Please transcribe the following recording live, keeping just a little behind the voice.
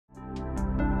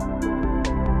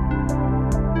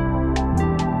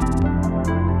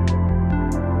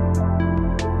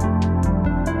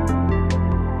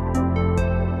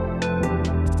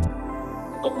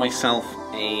myself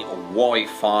a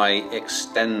Wi-Fi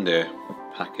extender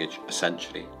package,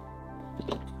 essentially.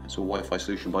 It's a Wi-Fi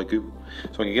solution by Google.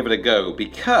 So I can give it a go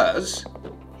because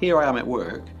here I am at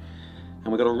work and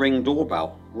we've got a Ring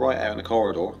doorbell right out in the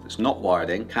corridor. It's not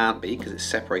wired in, can't be because it's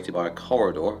separated by a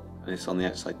corridor and it's on the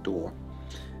outside door.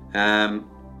 And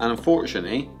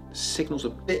unfortunately, the signal's a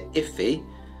bit iffy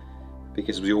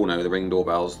because as we all know, the Ring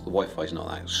doorbells, the Wi-Fi is not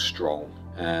that strong.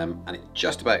 And it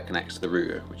just about connects to the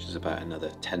router, which is about another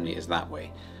 10 meters that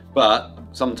way. But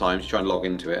sometimes you try and log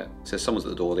into it, it says someone's at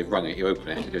the door, they've rung it, you open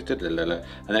it, it goes and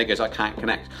then it goes, I can't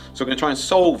connect. So I'm going to try and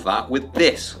solve that with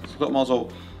this. So I thought I might as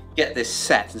well get this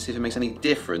set and see if it makes any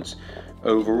difference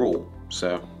overall.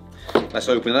 So let's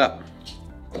open it up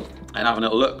and have a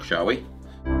little look, shall we?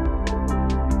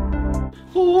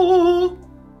 Ooh.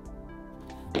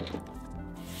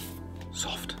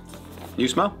 Soft. New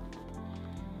smell?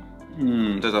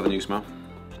 Does have a new smell.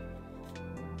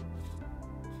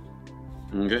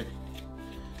 Okay.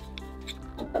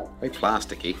 Very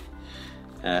plasticky.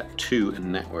 2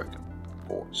 network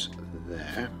ports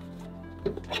there.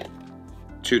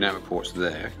 2 network ports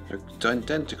there. They're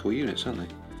identical units, aren't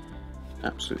they?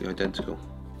 Absolutely identical.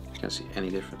 You can't see any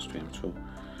difference between them at all.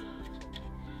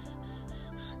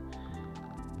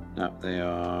 No, they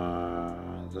are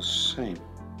the same.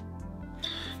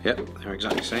 Yep, they're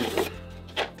exactly the same.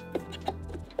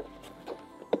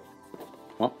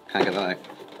 Well, can't get that out.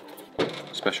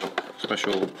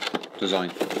 Special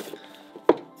design.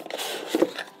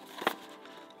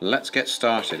 Let's get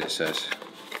started, it says.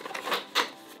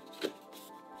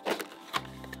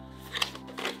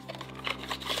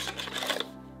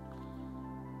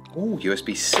 Oh,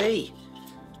 USB-C.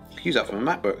 Use that from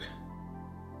a MacBook.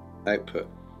 Output.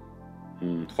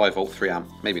 5 volt, 3 amp.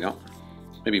 Maybe not.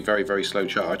 Maybe very, very slow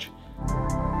charge.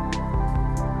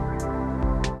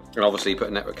 And obviously put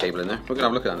a network cable in there. We're going to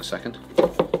have a look at that in a second.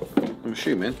 I'm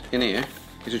assuming in here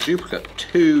is a duplicate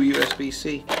 2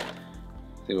 USB-C. I think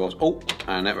it was. Oh,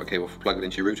 and a network cable for plugging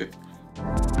into your router.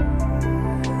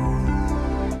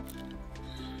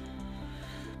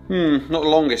 Not the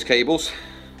longest cables,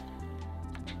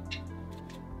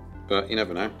 but you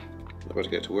never know. I've got to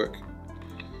get to work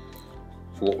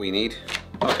for what we need.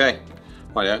 Okay,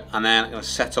 right, and then I'm going to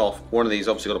set off. One of these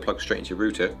obviously got to plug straight into your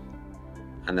router.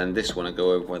 And then this one will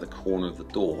go over by the corner of the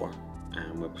door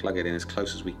and we'll plug it in as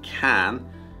close as we can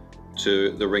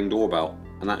to the Ring doorbell,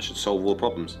 and that should solve all the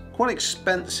problems. Quite an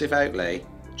expensive outlay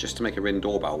just to make a Ring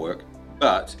doorbell work,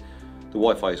 but the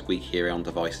Wi-Fi is weak here on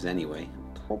devices anyway.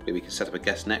 Probably we can set up a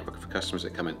guest network for customers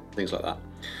that come in, things like that.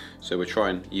 So we'll try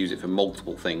and use it for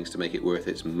multiple things to make it worth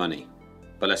its money.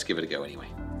 But let's give it a go anyway.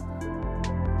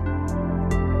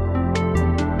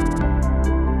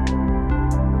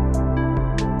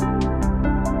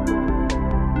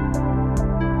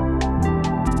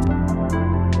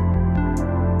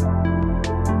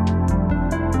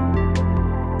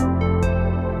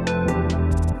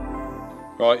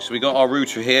 Right, so we got our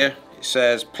router here. It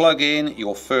says plug in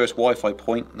your first Wi-Fi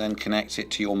point, then connect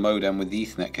it to your modem with the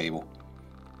Ethernet cable.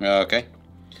 Okay.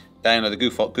 Download the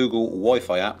Google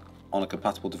Wi-Fi app on a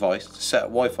compatible device to set up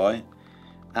Wi-Fi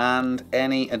and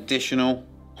any additional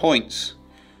points.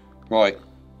 Right.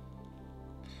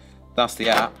 That's the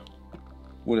app.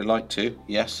 Would it like to?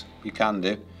 Yes, you can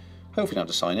do. Hopefully you don't have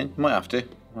to sign in. You might have to.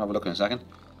 I'll have a look in a second.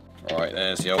 Right,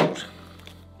 there's the old.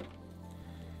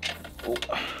 Oh.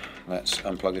 Let's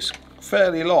unplug this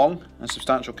fairly long and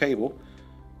substantial cable.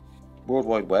 World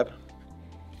Wide Web.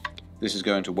 This is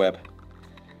going to web,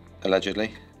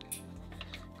 allegedly.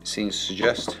 It seems to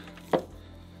suggest,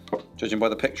 judging by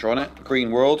the picture on it,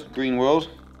 green world. And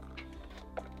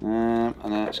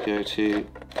then let's go to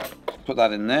put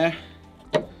that in there.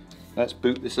 Let's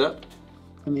boot this up.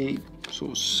 Any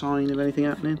sort of sign of anything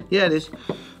happening? Yeah, it is.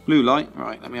 Blue light.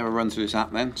 Right, let me have a run through this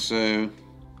app then. So,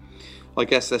 I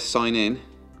guess let's sign in.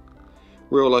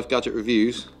 Real life gadget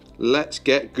reviews. Let's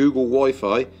get Google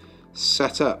Wi-Fi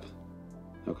set up.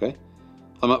 Okay,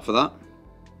 I'm up for that.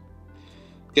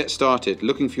 Get started.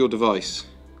 Looking for your device.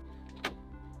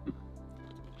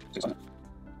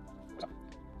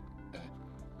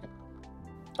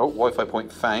 Oh, Wi-Fi point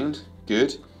found.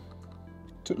 Good.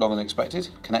 Took longer than expected.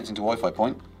 Connecting to Wi-Fi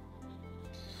point.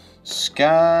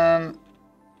 Scan.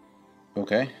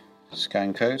 Okay.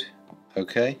 Scan code.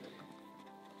 Okay.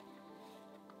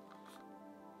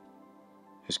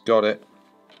 Just got it.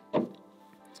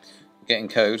 Getting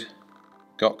code.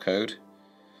 Got code.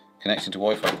 Connecting to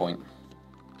Wi-Fi point.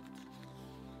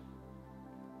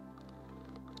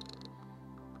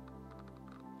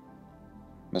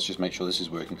 Let's just make sure this is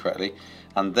working correctly,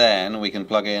 and then we can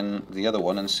plug in the other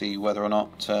one and see whether or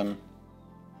not. Why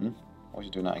is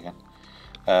it doing that again?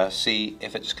 See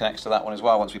if it just connects to that one as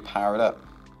well once we power it up.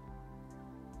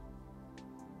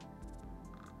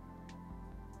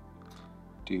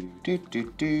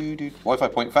 Wi-Fi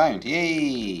point found.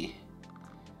 Yay!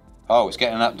 Oh, it's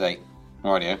getting an update.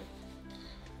 Alrighty.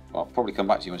 Well, I'll probably come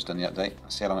back to you when it's done the update.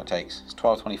 Let's see how long it takes. It's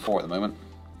 12:24 at the moment.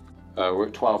 We're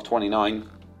at 12:29,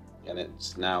 and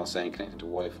it's now saying connecting to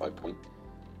Wi-Fi point.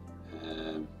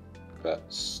 But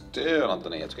still not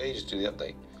done it yet. It took ages to do the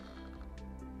update.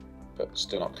 But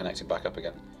still not connected back up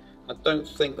again. I don't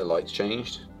think the light's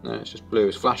changed. No, it's just blue.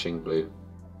 It's flashing blue.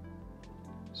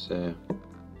 So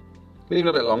leave it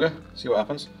a bit longer. See what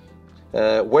happens.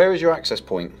 Where is your access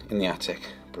point in the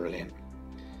attic? Brilliant.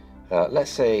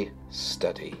 Let's say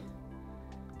study.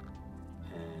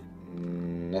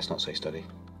 Let's not say study.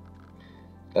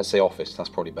 Let's say office. That's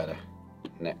probably better.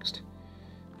 Next.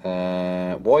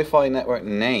 Wi-Fi network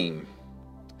name.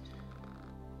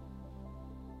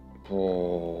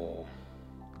 Oh.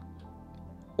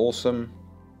 Awesome.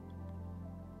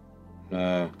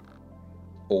 No.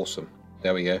 Awesome.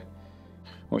 There we go.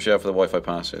 What should I have for the Wi-Fi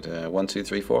password?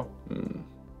 1234.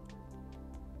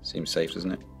 Seems safe,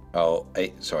 doesn't it? Oh,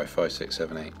 5, 6,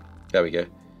 7, 8. There we go.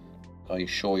 Are you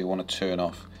sure you want to turn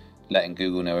off letting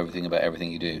Google know everything about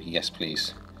everything you do? Yes,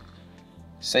 please.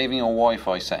 Saving your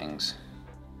Wi-Fi settings.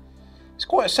 It's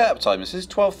quite a setup time. This is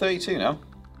 12:32 now.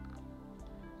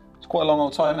 It's quite a long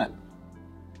old time,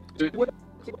 isn't it?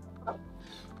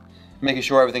 Making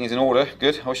sure everything is in order.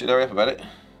 Good. I should hurry up about it.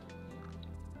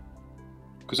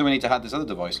 Because then we need to add this other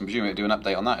device and presumably do an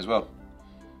update on that as well.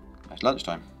 It's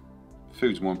lunchtime.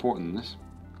 Food's more important than this.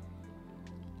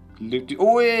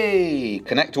 Oi!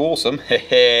 Connect to Awesome.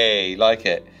 Hey, like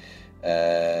it.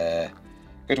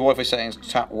 Go to Wi-Fi settings,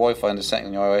 tap Wi-Fi under setting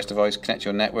on your iOS device, connect to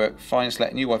your network, find,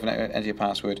 select new Wi-Fi network, enter your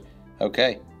password.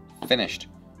 Okay, finished.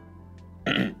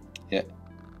 Yeah.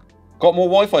 Got more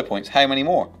Wi-Fi points. How many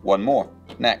more? One more.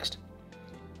 Next.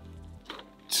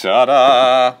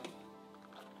 Ta-da!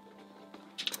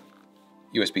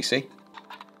 USB-C.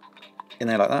 In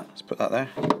there like that. Let's put that there.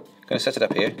 Going to set it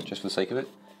up here, just for the sake of it.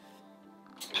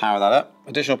 Power that up.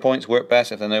 Additional points work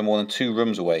best if they're no more than 2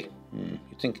 rooms away.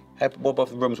 You'd think, what if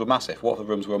the rooms were massive? What if the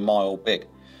rooms were a mile big?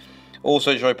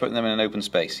 Also, try putting them in an open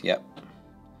space. Yep.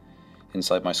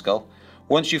 Inside my skull.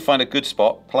 Once you find a good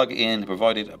spot, plug it in,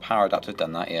 provided a power adapter.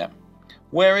 Done that, yeah.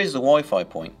 Where is the Wi-Fi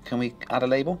point? Can we add a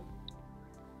label?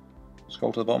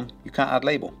 Scroll to the bottom. You can't add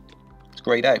label. It's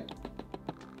greyed out.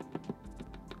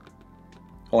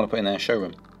 I want to put in there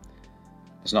showroom.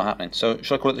 It's not happening. So,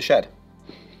 should I call it the shed?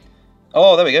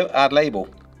 Oh, there we go. Add label.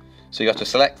 So you have to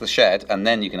select the shed and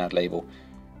then you can add label.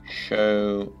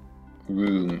 Showroom.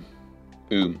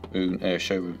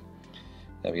 Showroom.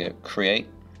 There we go. Create.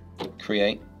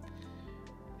 Create.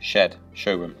 Shed.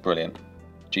 Showroom. Brilliant.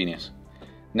 Genius.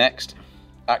 Next.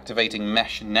 Activating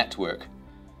mesh network.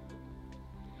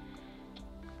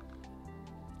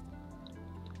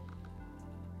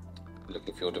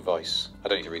 Looking for your device. I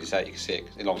don't need to read this out. You can see it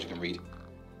as long as you can read.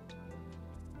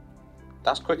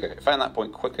 That's quicker. It found that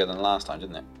point quicker than last time,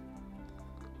 didn't it?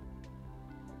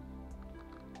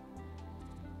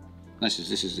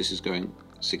 This is going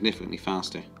significantly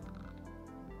faster.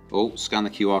 Oh, scan the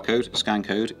QR code. Scan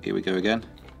code. Here we go again.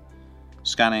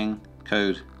 Scanning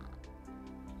code.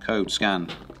 Code scan.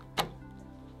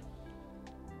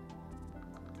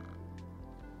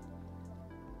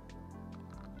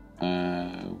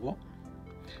 What?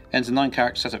 Enter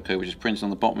 9-character setup code, which is printed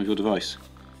on the bottom of your device.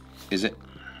 Is it?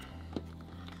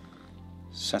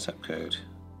 Setup code.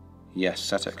 Yes,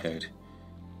 setup code.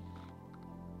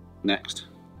 Next.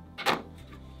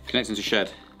 Connecting to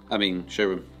shed. I mean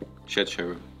showroom. Shed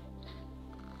showroom.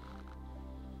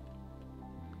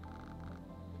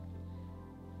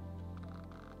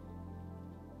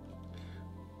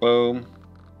 Boom.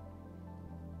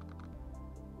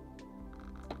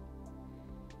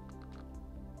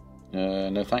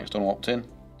 No thanks, don't opt in.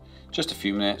 Just a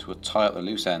few minutes, we'll tie up the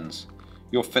loose ends.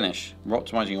 You're finished. We're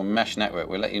optimizing your mesh network.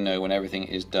 We'll let you know when everything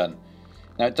is done.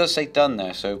 Now it does say done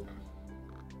there, so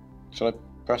shall I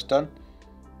press done?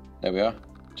 There we are.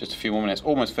 Just a few more minutes.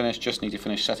 Almost finished. Just need to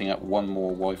finish setting up one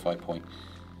more Wi-Fi point.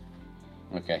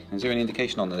 Okay. Is there any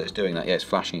indication on that it's doing that? Yeah, it's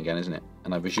flashing again, isn't it?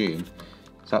 And I presume,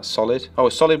 is that solid? Oh,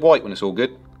 it's solid white when it's all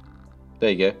good. There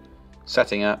you go.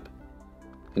 Setting up,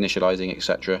 initializing,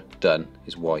 etc. Done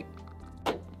is white.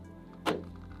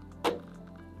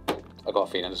 I got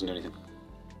a feeling it doesn't do anything.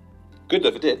 Good though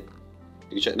if it did. You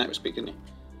can check the network speed, couldn't you?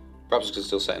 Perhaps it's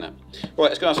still setting up. Right,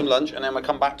 let's go have some lunch and then we'll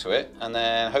come back to it and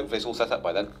then hopefully it's all set up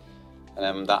by then. And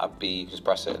then that'll be, you can just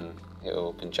press it and it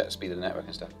can check the speed of the network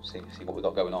and stuff. See what we've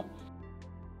got going on.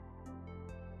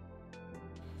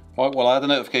 Right, well I had a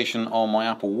notification on my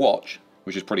Apple Watch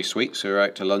which is pretty sweet. So we're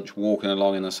out to lunch, walking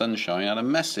along in the sunshine, and a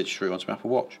message through onto my Apple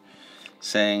Watch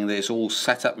saying that it's all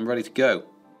set up and ready to go.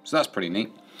 So that's pretty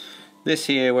neat. This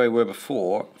here, where we were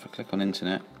before, if I click on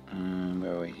internet,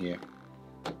 where are we here?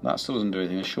 That still doesn't do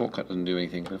anything, the shortcut doesn't do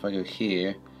anything, but if I go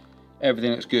here,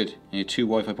 everything looks good. And your 2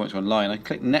 Wi-Fi points are online. I can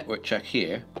click network check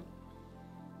here.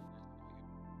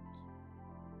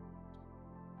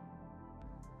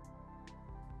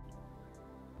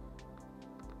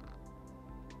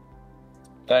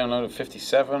 Download of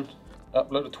 57,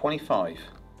 upload of 25.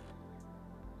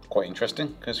 Quite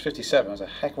interesting, because 57 is a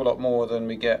heck of a lot more than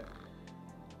we get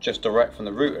just direct from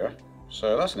the router.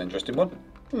 So that's an interesting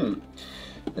one.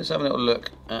 Let's have a little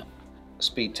look at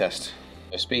speed test.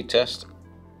 So speed test.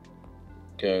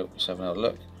 Go, let's have another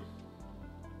look.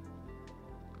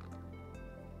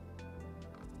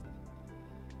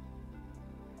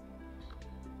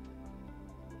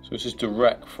 So this is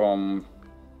direct from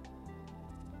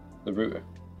the router.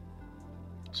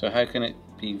 So how can it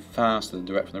be faster than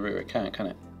direct from the router? It can't, can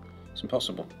it? It's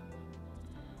impossible.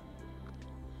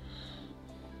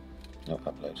 Oh,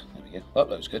 upload. There we go.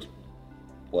 Upload's good.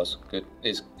 Was good.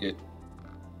 Is good.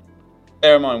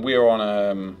 Bear in mind we're on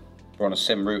a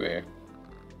SIM router here.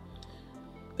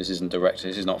 This isn't direct.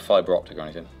 This is not fibre optic or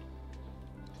anything.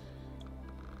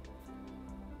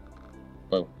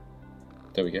 Well,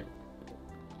 there we go.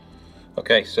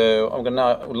 Okay, so I'm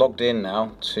gonna logged in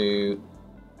now to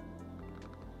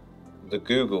the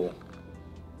Google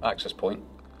access point.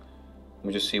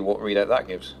 We'll just see what readout that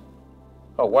gives.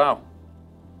 Oh wow.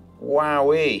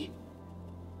 Wowee.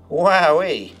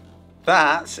 Wowee.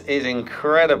 That is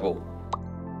incredible.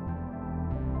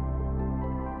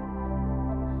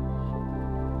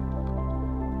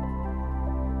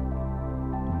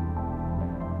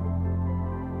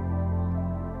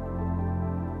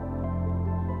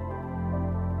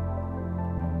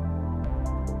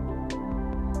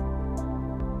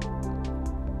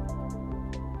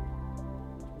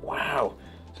 Wow.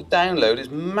 The download is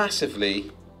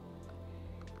massively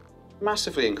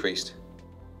increased.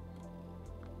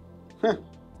 Huh.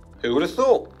 Who would have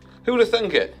thought? Who would have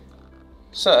thunk it?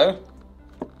 So,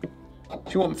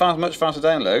 if you want much faster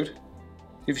download,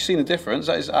 if you've seen the difference,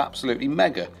 that is absolutely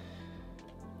mega.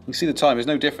 You can see the time, there's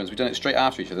no difference. We've done it straight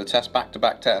after each other, test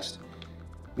back-to-back test.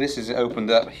 This has opened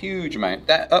up a huge amount.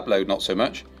 Upload, not so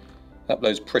much.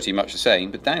 Upload's pretty much the same,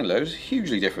 but download is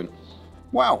hugely different.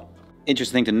 Wow.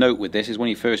 Interesting thing to note with this is when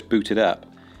you first boot it up,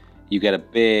 you get a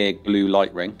big blue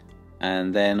light ring,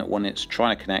 and then when it's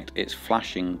trying to connect, it's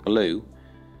flashing blue,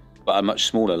 but a much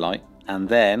smaller light. And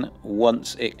then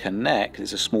once it connects,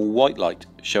 it's a small white light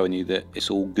showing you that it's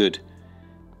all good.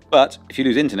 But if you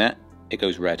lose internet, it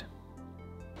goes red.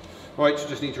 Right, so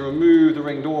just need to remove the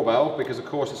Ring doorbell because of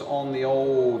course it's on the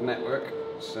old network.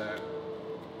 So,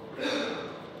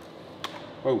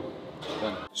 whoa.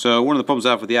 So one of the problems I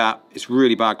have with the app, it's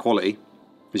really bad quality.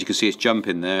 As you can see, it's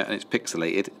jumping there and it's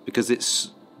pixelated because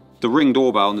it's the Ring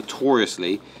doorbell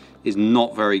notoriously is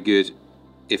not very good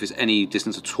if it's any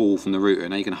distance at all from the router.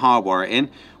 Now you can hardwire it in.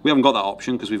 We haven't got that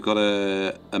option because we've got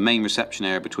a main reception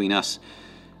area between us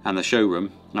and the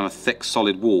showroom and a thick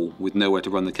solid wall with nowhere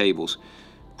to run the cables.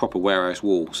 Proper warehouse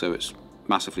wall, so it's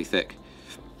massively thick.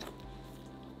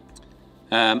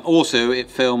 Also it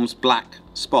films black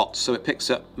spots, so it picks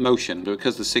up motion, but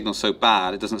because the signal's so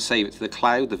bad, it doesn't save it to the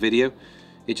cloud, the video.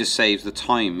 It just saves the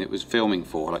time it was filming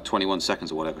for, like 21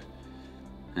 seconds or whatever.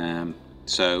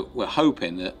 So we're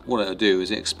hoping that what it'll do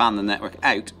is expand the network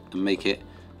out and make it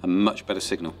a much better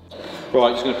signal.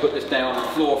 Right, just going to put this down on the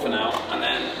floor for now, and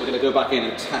then we're going to go back in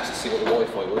and test to see what the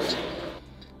Wi-Fi was.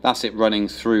 That's it running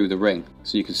through the Ring,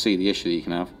 so you can see the issue that you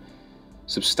can have.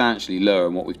 Substantially lower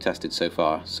than what we've tested so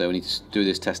far, so we need to do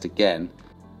this test again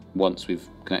once we've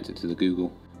connected to the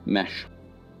Google mesh.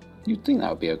 You'd think that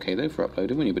would be okay though for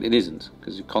uploading, wouldn't you? But it isn't,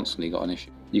 because you've constantly got an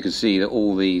issue. You can see that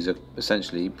all these are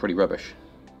essentially pretty rubbish.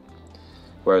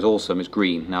 Whereas Awesome is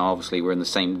green. Now obviously we're in the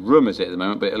same room as it at the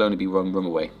moment, but it'll only be one room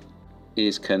away.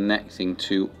 Is connecting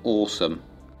to Awesome.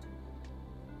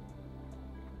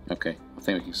 Okay, I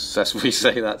think we can successfully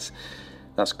say that's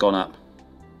gone up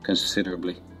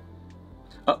considerably.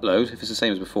 Upload, if it's the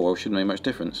same as before, shouldn't make much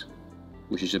difference,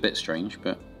 which is a bit strange,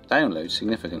 but download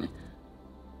significantly.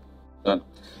 Done.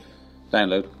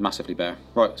 Download, massively better.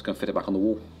 Right, let's go and fit it back on the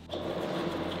wall.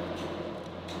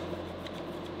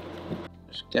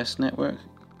 Guest network,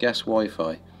 guest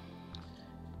Wi-Fi.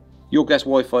 Your guest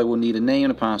Wi-Fi will need a name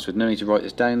and a password. No need to write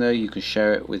this down though, you can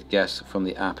share it with guests from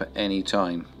the app at any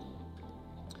time.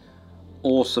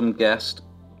 Awesome guest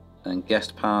and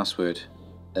guest password.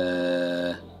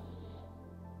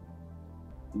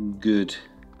 Good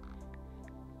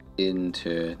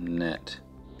internet.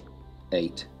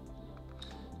 8.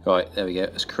 Right, there we go.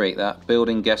 Let's create that.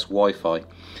 Building guest Wi-Fi.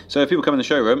 So if people come in the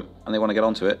showroom and they want to get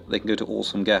onto it, they can go to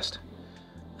Awesome Guest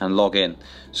and log in.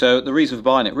 So the reason for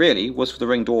buying it really was for the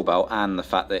Ring doorbell and the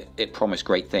fact that it promised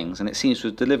great things, and it seems to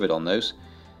have delivered on those.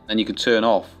 And you can turn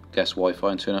off guest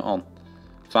Wi-Fi and turn it on.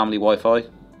 Family Wi-Fi,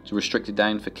 to restrict it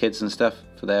down for kids and stuff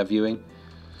for their viewing.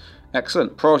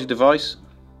 Excellent. Priority device.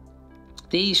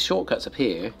 These shortcuts up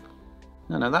here,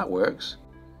 no, that works.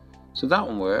 So that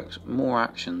one works. More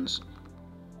actions.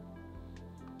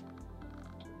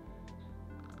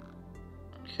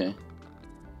 Okay.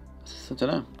 I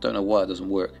don't know why it doesn't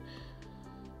work.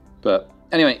 But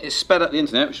anyway, it's sped up the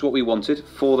internet, which is what we wanted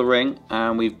for the Ring,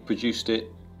 and we've produced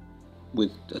it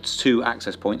with 2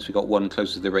 access points. We've got one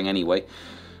closer to the Ring anyway.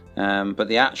 But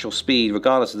the actual speed,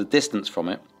 regardless of the distance from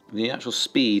it, the actual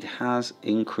speed has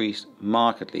increased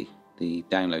markedly, the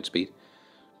download speed.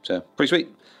 So, pretty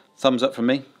sweet. Thumbs up from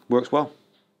me. Works well.